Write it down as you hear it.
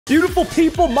Beautiful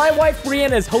people, my wife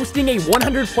Brianna is hosting a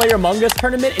 100-player Among Us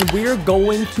tournament, and we're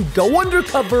going to go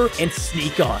undercover and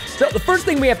sneak on. So the first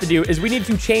thing we have to do is we need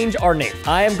to change our name.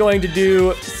 I am going to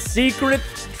do Secret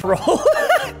Troll.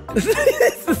 This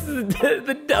is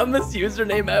the dumbest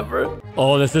username ever.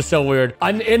 Oh, this is so weird.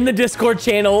 I'm in the Discord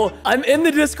channel. I'm in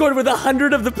the Discord with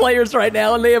 100 of the players right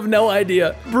now, and they have no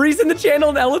idea. Bree's in the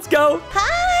channel now. Let's go.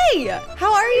 Hi!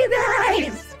 How are you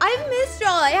guys? I've missed y'all.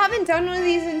 I haven't done one of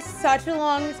these in such a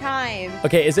long time.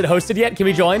 Okay, is it hosted yet? Can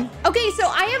we join? Okay, so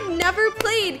I have never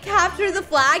played Capture the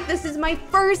Flag. This is my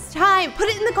first time. Put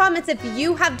it in the comments if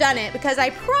you have done it, because I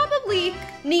probably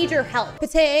need your help.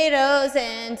 Potatoes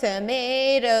and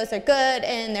tomatoes are good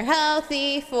and they're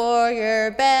healthy for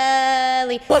your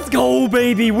belly. Let's go,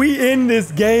 baby. We in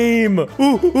this game.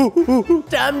 Ooh.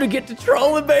 Time to get to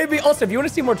trolling, baby. Also, if you want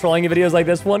to see more trolling videos like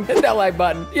this one, hit that like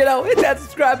button. You know, hit that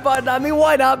subscribe button. I mean,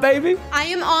 why not, baby? I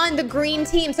am on the green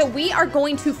team, so we are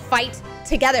going to fight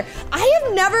together. I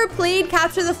have never played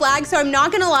Capture the Flag, so I'm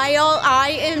not gonna lie, y'all. I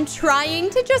am trying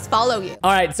to just follow you.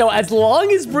 All right, so as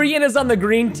long as Brianna's on the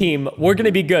green team, we're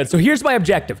gonna be good. So here's my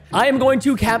objective. I am going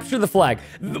to capture the flag.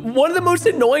 One of the most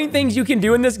annoying things you can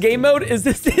do in this game mode is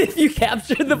this: if you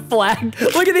capture the flag,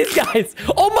 look at these guys.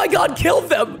 Oh my God, kill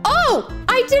them. Oh,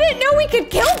 I didn't know we could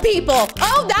kill people.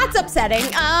 Oh, that's upsetting.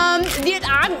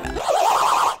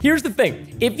 Here's the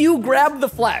thing. If you grab the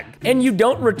flag and you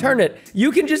don't return it,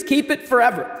 you can just keep it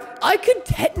forever. I could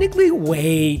technically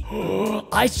wait.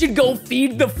 I should go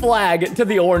feed the flag to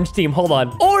the orange team. Hold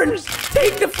on. Orange,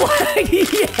 take the flag.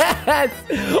 Yes.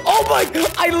 Oh my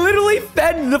God. I literally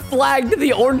fed the flag to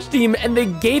the orange team and they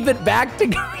gave it back to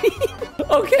green.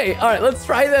 Okay, all right, let's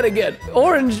try that again.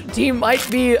 Orange team might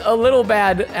be a little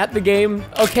bad at the game.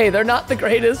 Okay, they're not the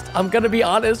greatest. I'm gonna be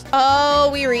honest. Oh,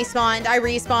 we respawned. I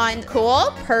respawned.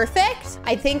 Cool, perfect.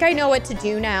 I think I know what to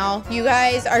do now. You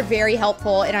guys are very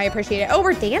helpful and I appreciate it. Oh,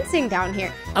 we're dancing down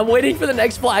here. I'm waiting for the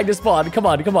next flag to spawn. Come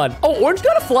on, come on. Oh, orange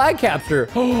got a flag capture.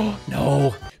 Oh,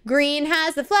 no. Green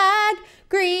has the flag.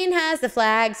 Green has the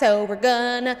flag, so we're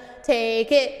gonna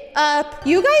take it up.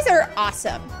 You guys are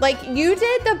awesome. Like, you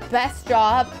did the best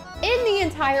job in the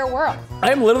entire world.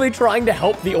 I'm literally trying to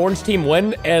help the orange team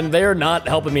win, and they're not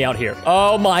helping me out here.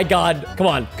 Oh my God. Come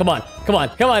on, come on, come on,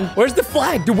 come on. Where's the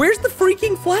flag? Dude, where's the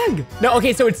freaking flag? No,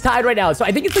 okay, so it's tied right now. So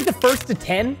I think it's like the 1st to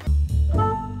 10.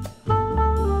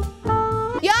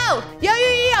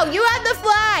 Yo, you had the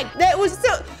flag. That was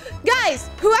so... Guys,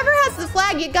 whoever has the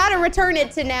flag, you gotta return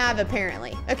it to Nav,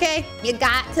 apparently, okay? You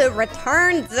got to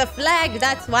return the flag.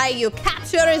 That's why you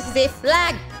capture the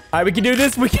flag. All right, we can do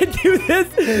this. We can do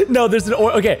this. No, there's an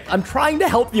okay, I'm trying to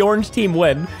help the orange team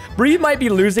win. Bree might be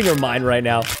losing her mind right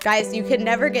now. Guys, you can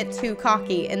never get too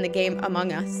cocky in the game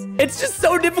Among Us. It's just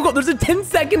so difficult. There's a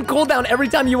 10-second cooldown every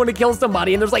time you want to kill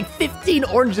somebody, and there's like 15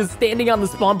 oranges standing on the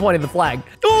spawn point of the flag.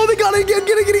 Oh, they got it again.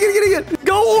 Get it.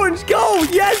 Go, orange, go.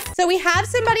 Yes. So we have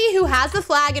somebody who has the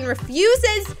flag and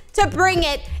refuses to bring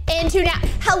it into now.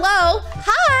 Hello.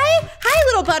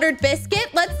 Hi, little buttered biscuit.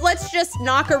 Let's just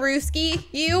knock-a-rooski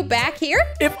you back here.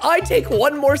 If I take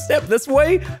one more step this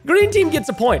way, green team gets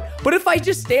a point. But if I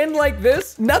just stand like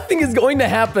this, nothing is going to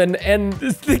happen, and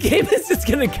the game is just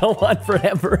gonna go on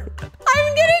forever.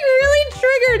 I'm getting really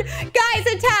triggered.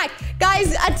 Guys, attack.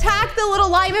 Guys, attack the little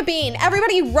lima bean.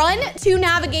 Everybody run to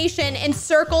navigation and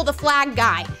circle the flag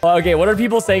guy. Okay, what are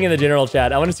people saying in the general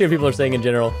chat? I want to see what people are saying in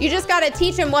general. You just gotta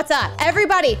teach him what's up.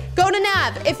 Everybody, go to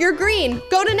nav. If you're green,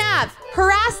 go to nav.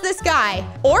 Harass this guy.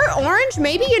 Or orange,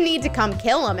 maybe you need to come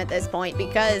kill him at this point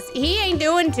because he ain't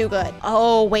doing too good.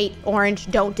 Oh, wait,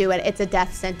 orange, don't do it. It's a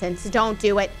death sentence. Don't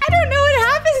do it. I don't know what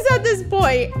happens at this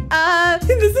point.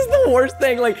 This is the worst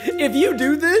thing. Like, if you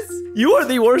do this, you are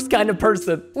the worst kind of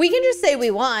person. We can just say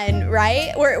we won,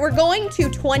 right? We're going to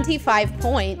 25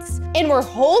 points and we're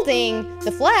holding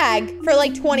the flag for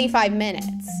like 25 minutes.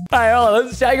 All right, hold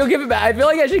on. Should I go give it back? I feel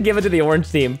like I should give it to the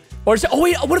orange team. Or oh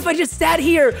wait, what if I just sat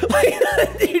here?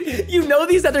 Dude, you know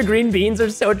these other green beans are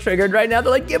so triggered right now.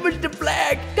 They're like, give us the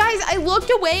flag. Guys, I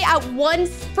looked away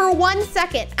for 1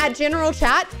 second at general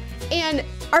chat and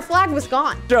our flag was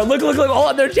gone. Look, all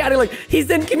up there chatting like, he's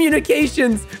in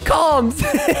communications, comms.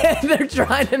 And they're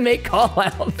trying to make call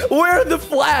out. Where are the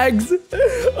flags?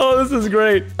 Oh, this is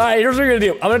great. All right, here's what we're gonna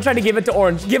do. I'm gonna try to give it to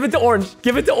orange. Give it to orange.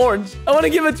 Give it to orange. I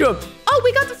wanna give it to him. Oh,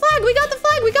 we got the flag. We got the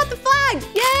flag. We got the flag.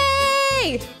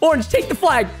 Yay! Orange, take the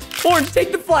flag. Orange,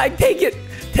 take the flag. Take it.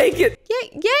 Take it.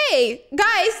 Yay.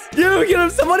 Guys. You get him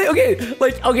somebody.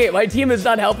 Okay, my team is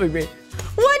not helping me.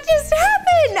 What just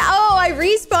happened? Oh, I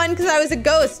respawned because I was a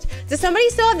ghost. Does somebody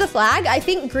still have the flag? I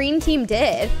think green team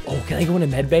did. Oh, can I go into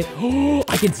med bay? Oh,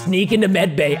 I can sneak into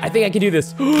med bay. I think I can do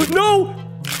this. No.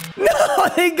 No,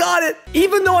 they got it.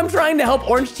 Even though I'm trying to help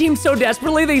Orange Team so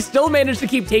desperately, they still managed to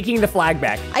keep taking the flag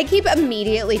back. I keep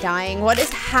immediately dying. What is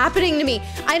happening to me?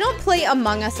 I don't play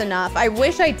Among Us enough. I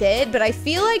wish I did, but I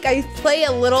feel like I play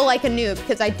a little like a noob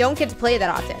because I don't get to play that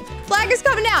often. Flag is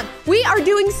coming down. We are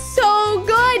doing so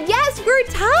good. Yes, we're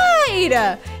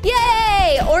tied.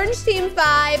 Yay! Orange Team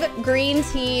 5, Green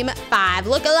Team 5.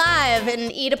 Look alive and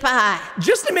eat a pie.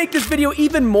 Just to make this video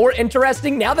even more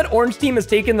interesting, now that Orange Team has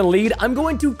taken the lead, I'm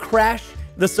going to crash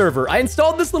the server. I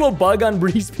installed this little bug on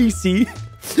Bree's PC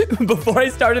before I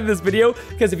started this video,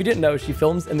 because if you didn't know, she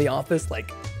films in the office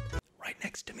like right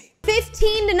next to me.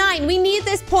 15-9. We need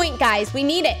this point, guys. We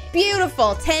need it.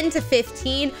 Beautiful.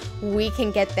 10-15. We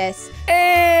can get this.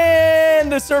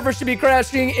 And the server should be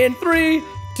crashing in 3,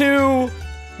 2,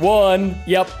 1.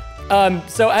 Yep.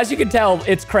 So as you can tell,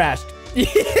 it's crashed.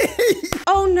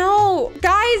 Oh no.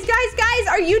 Guys,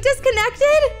 are you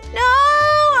disconnected? No,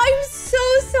 I'm so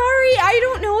sorry. I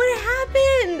don't know what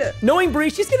happened. Knowing Bree,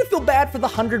 she's gonna feel bad for the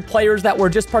 100 players that were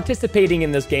just participating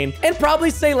in this game and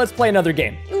probably say, let's play another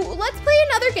game. Let's play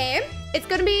another game. It's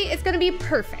gonna be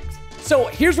perfect. So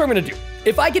here's what I'm gonna do.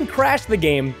 If I can crash the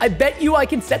game, I bet you I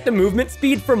can set the movement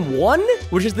speed from 1,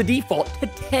 which is the default, to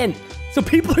 10. So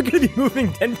people are gonna be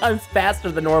moving 10 times faster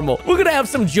than normal. We're gonna have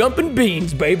some jumping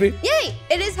beans, baby. Yay,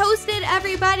 it is hosted,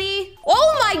 everybody.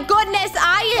 Oh my goodness,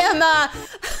 I am,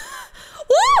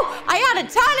 woo! I had a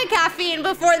ton of caffeine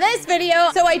before this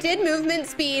video. So I did movement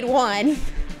speed 1.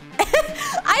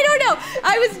 I don't know.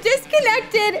 I was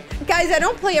disconnected. Guys, I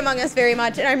don't play Among Us very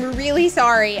much, and I'm really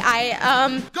sorry.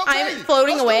 I'm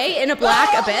floating away in a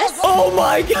black abyss. Oh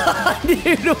my God,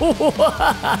 dude,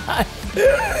 what?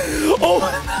 Oh,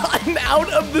 I'm out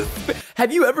of this.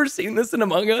 Have you ever seen this in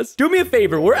Among Us? Do me a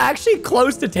favor. We're actually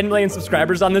close to 10 million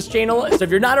subscribers on this channel. So if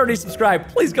you're not already subscribed,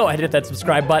 please go ahead and hit that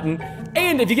subscribe button.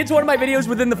 And if you get to one of my videos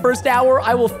within the first hour,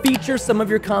 I will feature some of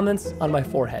your comments on my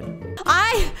forehead.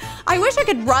 I wish I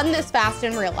could run this fast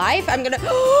in real life. I'm gonna...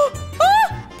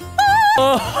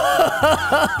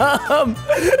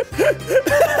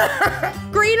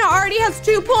 Green already has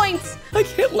 2 points. I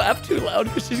can't laugh too loud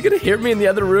because she's gonna hear me in the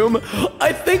other room.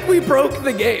 I think we broke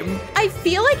the game. I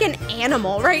feel like an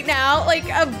animal right now, like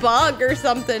a bug or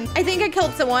something. I think I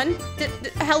killed someone.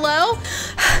 Hello?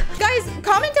 Guys,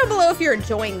 comment down below if you're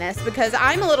enjoying this because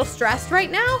I'm a little stressed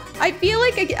right now. I feel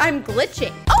like I'm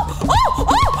glitching. Oh,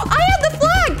 I had the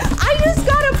flag. I just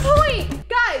got a point.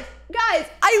 Guys,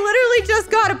 I literally just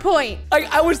got a point.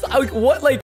 I was what,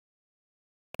 like,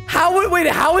 wait,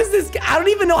 how is this? I don't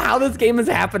even know how this game is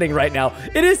happening right now.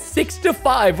 It is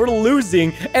 6-5. We're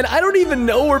losing, and I don't even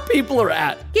know where people are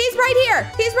at. He's right here.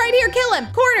 Kill him.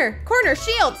 Corner.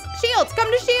 Shields.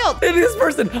 Come to shield. It is this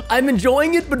person. I'm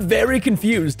enjoying it, but very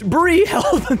confused. Bree,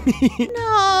 help me.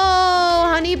 No,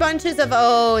 honey bunches of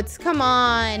oats. Come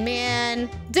on, man.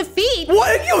 Defeat.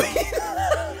 What are you mean?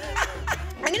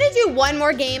 I'm gonna do one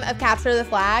more game of Capture the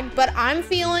Flag, but I'm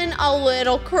feeling a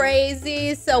little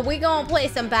crazy, so we gonna play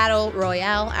some Battle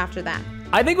Royale after that.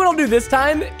 I think what I'll do this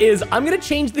time is I'm gonna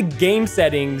change the game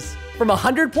settings from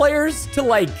 100 players to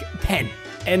like 10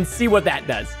 and see what that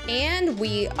does. And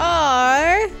we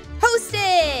are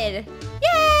hosted!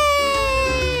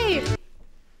 Yay!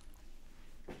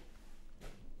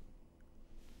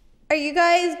 Are you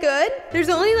guys good? There's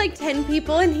only like 10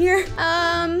 people in here.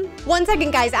 1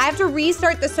 second, guys. I have to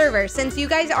restart the server since you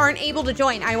guys aren't able to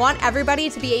join. I want everybody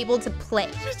to be able to play.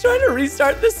 She's trying to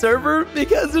restart the server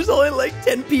because there's only like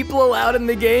 10 people allowed in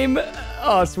the game.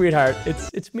 Oh, sweetheart,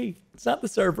 it's me. It's not the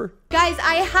server. Guys,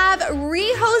 I have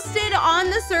re-hosted on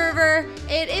the server.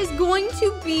 It is going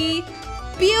to be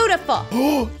beautiful.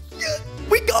 Oh, yeah.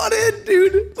 We got in,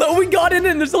 dude. Oh, we got in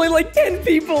and there's only like 10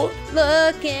 people.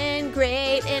 Looking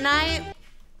great, and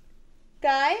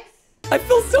guys? I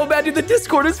feel so bad, dude. The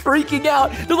Discord is freaking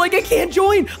out. They're like, I can't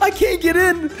join. I can't get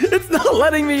in. It's not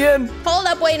letting me in. Hold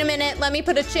up, wait a minute. Let me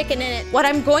put a chicken in it. What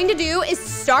I'm going to do is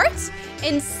start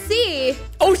and see.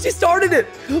 Oh, she started it.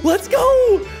 Let's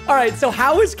go. All right, so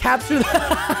how is Capture the...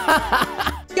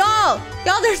 Y'all,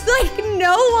 there's like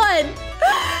no one.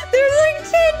 There's like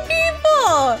 10 people.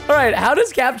 All right, how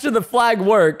does Capture the Flag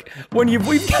work when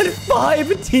we've got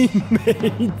 5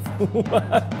 teammates?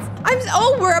 What?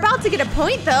 Oh, we're about to get a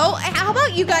point though. How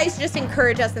about you guys just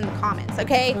encourage us in the comments,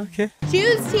 okay? Okay.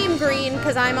 Choose Team Green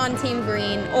because I'm on Team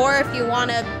Green, or if you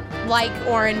want to like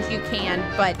Orange, you can,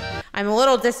 but I'm a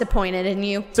little disappointed in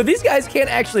you. So these guys can't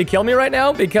actually kill me right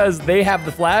now because they have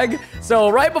the flag. So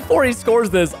right before he scores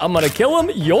this, I'm gonna kill him.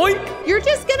 Yoink! You're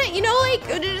just gonna, like,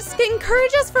 just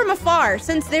encourage us from afar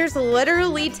since there's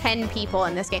literally 10 people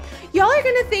in this game. Y'all are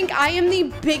gonna think I am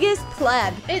the biggest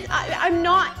pleb. I'm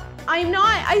not. I'm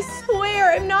not. I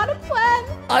swear, I'm not a plant.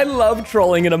 I love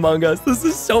trolling in Among Us. This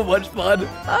is so much fun.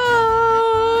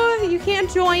 Oh, you can't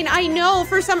join. I know.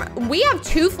 We have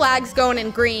 2 flags going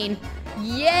in green.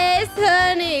 Yes,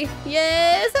 honey.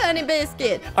 Yes, honey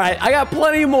biscuit. All right, I got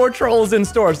plenty more trolls in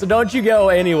store, so don't you go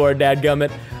anywhere,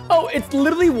 dadgummit. Oh, it's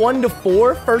literally 1 to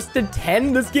 4, 1st to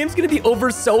 10. This game's gonna be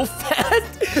over so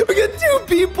fast. We got 2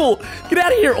 people. Get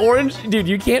out of here, Orange. Dude,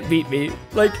 you can't beat me.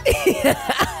 Like,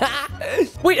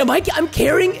 wait, am I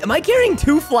carrying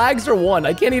 2 flags or 1?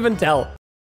 I can't even tell.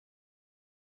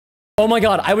 Oh my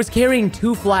God, I was carrying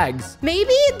 2 flags.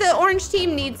 Maybe the orange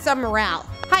team needs some morale.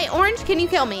 Hi, Orange, can you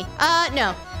kill me?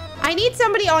 No. I need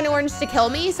somebody on Orange to kill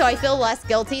me so I feel less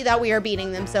guilty that we are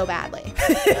beating them so badly.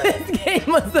 This game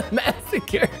was a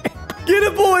massacre. Get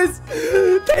it, boys.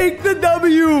 Take the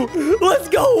W. Let's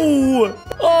go.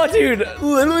 Oh, dude,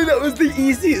 literally that was the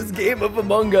easiest game of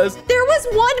Among Us. There was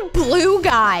 1 blue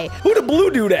guy. Who the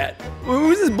blue dude at?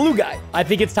 Who's this blue guy? I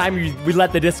think it's time we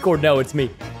let the Discord know it's me.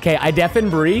 Okay, I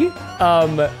deafened Bree.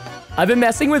 I've been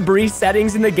messing with Bree's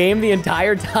settings in the game the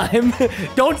entire time.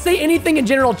 Don't say anything in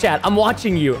general chat. I'm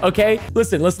watching you, okay?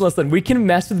 Listen. We can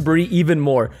mess with Bree even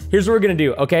more. Here's what we're gonna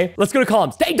do, okay? Let's go to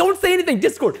comms. Hey, don't say anything,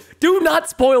 Discord. Do not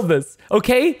spoil this,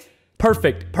 okay?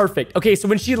 Perfect. Okay, so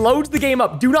when she loads the game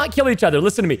up, do not kill each other.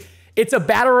 Listen to me. It's a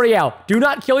battle royale. Do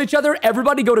not kill each other.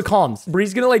 Everybody go to comms.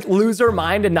 Bree's gonna like lose her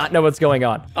mind and not know what's going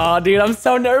on. Oh, dude, I'm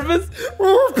so nervous.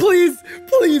 Oh, please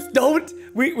don't.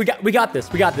 We got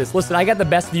this. Listen, I got the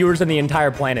best viewers on the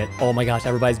entire planet. Oh my gosh,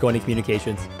 everybody's going to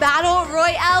communications. Battle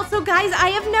Royale. So guys, I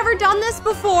have never done this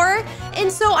before. And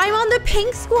so I'm on the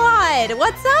pink squad.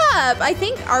 What's up?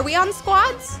 Are we on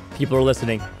squads? People are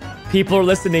listening.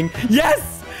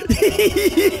 Yes!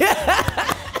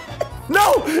 Yeah!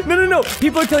 No!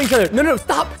 People are killing each other. No,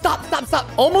 stop.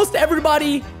 Almost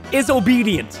everybody is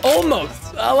obedient. Almost.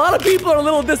 A lot of people are a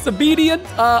little disobedient.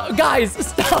 Guys,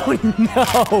 stop.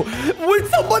 No. When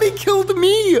somebody killed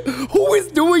me. Who is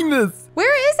doing this?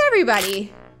 Where is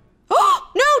everybody?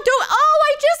 Oh, no, don't. Oh,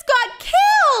 I just got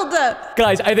killed.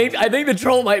 Guys, I think the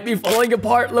troll might be falling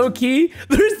apart low key.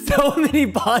 There's so many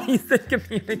bodies that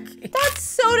communicate. That's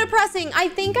so depressing. I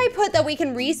think I put that we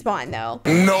can respawn though.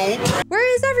 Nope.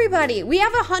 Where is everybody? We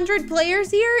have 100 players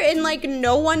here and like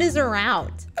no one is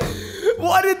around.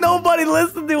 Why did nobody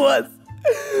listen to us?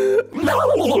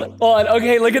 Hold on,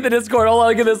 okay, look at the Discord. Hold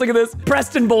on, look at this.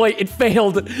 Preston boy, it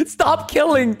failed. Stop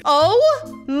killing.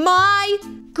 Oh my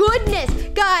goodness.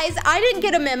 Guys, I didn't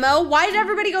get a memo. Why did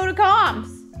everybody go to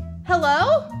comms?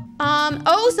 Hello?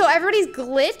 Oh, so everybody's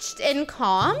glitched in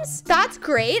comms? That's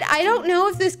great. I don't know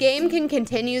if this game can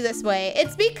continue this way.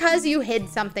 It's because you hid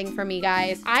something from me,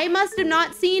 guys. I must have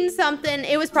not seen something.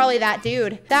 It was probably that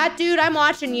dude. That dude, I'm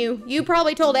watching you. You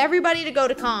probably told everybody to go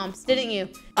to comms, didn't you?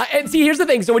 And see, here's the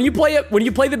thing. So when you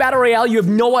play the battle royale, you have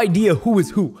no idea who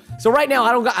is who. So right now,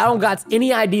 I don't got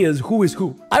any ideas who is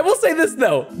who. I will say this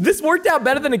though, this worked out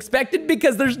better than expected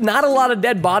because there's not a lot of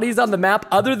dead bodies on the map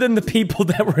other than the people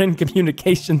that were in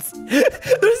communications.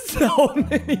 There's so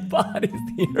many bodies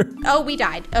here. Oh, we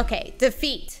died. Okay,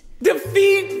 defeat.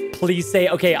 Please say,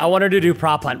 okay, I want her to do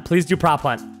prop hunt. Please do prop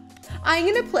hunt. I'm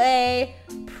gonna play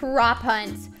prop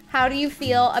hunt. How do you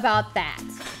feel about that?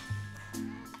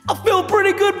 I feel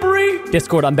pretty good, Bree.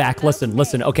 Discord, I'm back.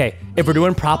 Listen. Okay, if we're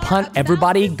doing prop hunt,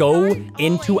 everybody go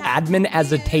into admin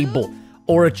as a table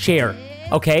or a chair,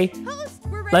 okay?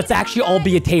 Let's actually all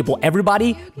be a table.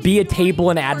 Everybody be a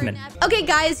table and admin. Okay,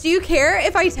 guys, do you care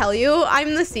if I tell you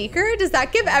I'm the seeker? Does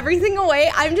that give everything away?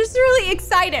 I'm just really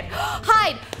excited.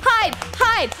 Hide.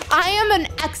 I am an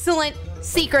excellent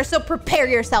seeker, so prepare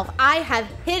yourself. I have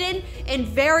hidden in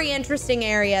very interesting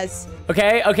areas.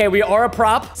 Okay, we are a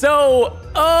prop. So,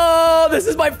 oh, this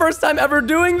is my first time ever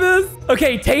doing this.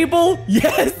 Okay, table,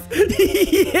 yes.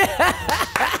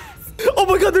 Yes. Oh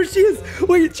my God, there she is.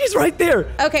 Wait, she's right there.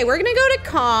 Okay, we're gonna go to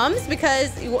comms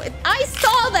because I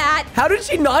saw that. How did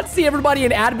she not see everybody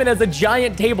in admin as a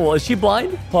giant table? Is she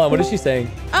blind? Hold on, what is she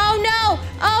saying? Oh no,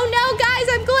 guys,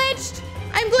 I'm glitched.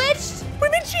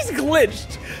 What do you mean she's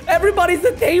glitched? Everybody's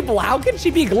a table. How can she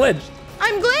be glitched?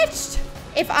 I'm glitched.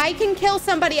 If I can kill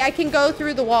somebody, I can go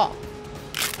through the wall.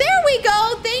 There we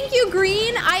go. Thank you,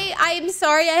 Green. I'm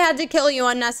sorry I had to kill you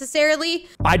unnecessarily.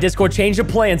 All right, Discord, change the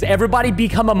plans. Everybody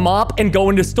become a mop and go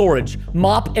into storage.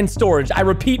 Mop and storage. I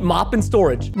repeat, mop and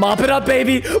storage. Mop it up,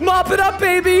 baby. Mop it up,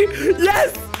 baby.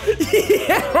 Yes.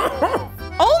 Yeah.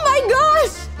 Oh my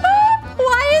gosh.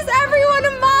 Why is everyone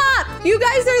a mop? You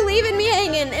guys are leaving me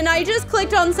hanging, and I just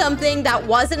clicked on something that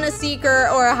wasn't a seeker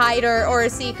or a hider or a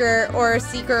seeker or a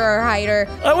seeker or a hider.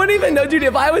 I wouldn't even know, dude.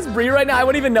 If I was Bree right now, I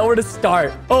wouldn't even know where to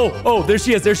start. Oh, there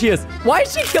she is. There she is. Why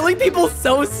is she killing people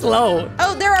so slow?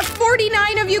 Oh, there are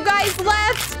 49 of you guys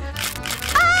left.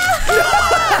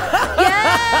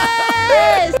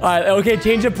 Yes! All right, okay,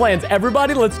 change of plans.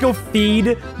 Everybody, let's go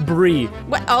feed Bree.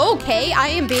 What? Okay, I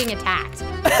am being attacked.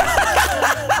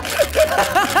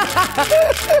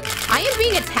 I am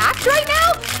being attacked right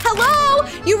now? Hello?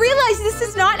 You realize this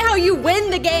is not how you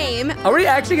win the game. Are we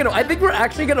actually gonna, I think we're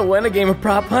actually gonna win a game of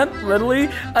prop hunt, literally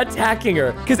attacking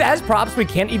her. Because as props, we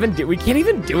can't even do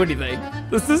anything.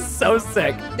 This is so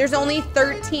sick. There's only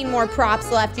 13 more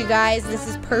props left, you guys. This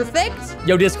is perfect.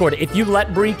 Yo, Discord, if you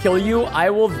let Bree kill you, I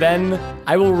will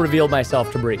reveal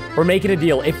myself to Bree. We're making a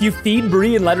deal. If you feed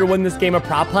Bree and let her win this game of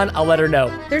prop hunt, I'll let her know.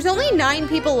 There's only 9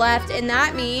 people left, and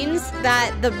that means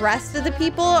that the rest of the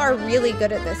people are really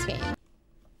good at this game.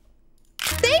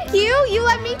 Thank you. You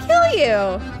let me kill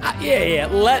you. Yeah.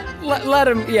 Let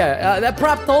him. Yeah. That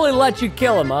prop totally let you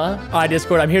kill him, huh? All right,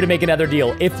 Discord. I'm here to make another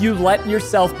deal. If you let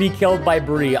yourself be killed by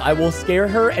Bree, I will scare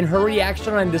her, and her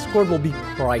reaction on Discord will be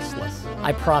priceless.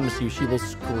 I promise you, she will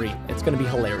scream. It's gonna be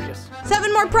hilarious.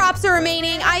 7 more props are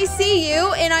remaining. I see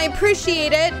you, and I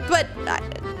appreciate it, but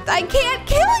I can't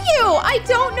kill you. I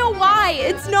don't know why.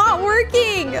 It's not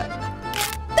working.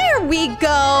 There we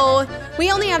go.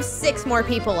 We only have 6 more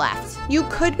people left. You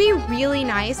could be really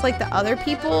nice like the other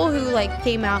people who like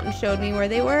came out and showed me where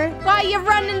they were. Why are you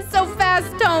running so fast,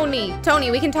 Tony?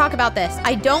 Tony, we can talk about this.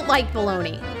 I don't like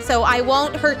baloney, so I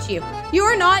won't hurt you. You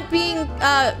are not being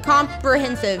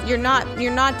comprehensive. You're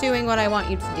not doing what I want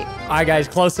you to do. All right, guys,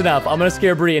 close enough. I'm gonna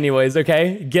scare Bree anyways,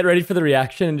 okay? Get ready for the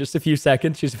reaction in just a few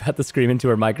seconds. She's about to scream into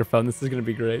her microphone. This is gonna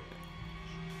be great.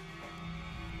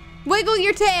 Wiggle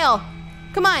your tail.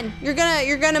 Come on, you're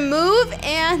gonna move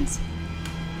and.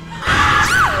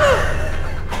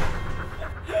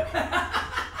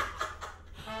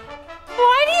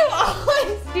 Why do you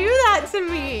always do that to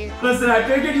me? Listen, I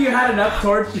figured you had enough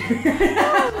torture.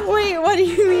 Wait, what do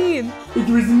you mean? It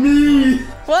was me.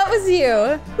 What was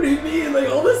you? What do you mean? Like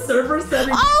all the server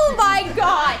settings. Oh my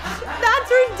gosh,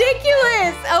 that's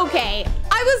ridiculous. Okay,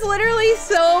 I was literally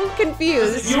so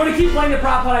confused. If you want to keep playing the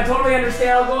prop hunt, I totally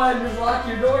understand. I'll go ahead and just lock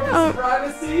your door for some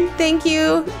privacy. Thank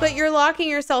you, but you're locking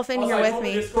yourself in here with me. I told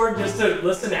the Discord just to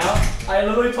listen out. I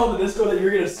literally told the Discord that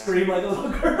you're gonna scream like a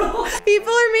little girl.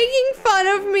 People are making fun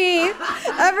of me.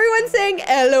 Everyone's saying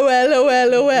LOL,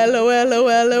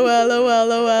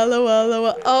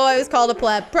 Oh, I was called a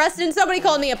pleb. Preston, somebody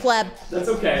called me a pleb. That's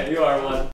okay. You are one.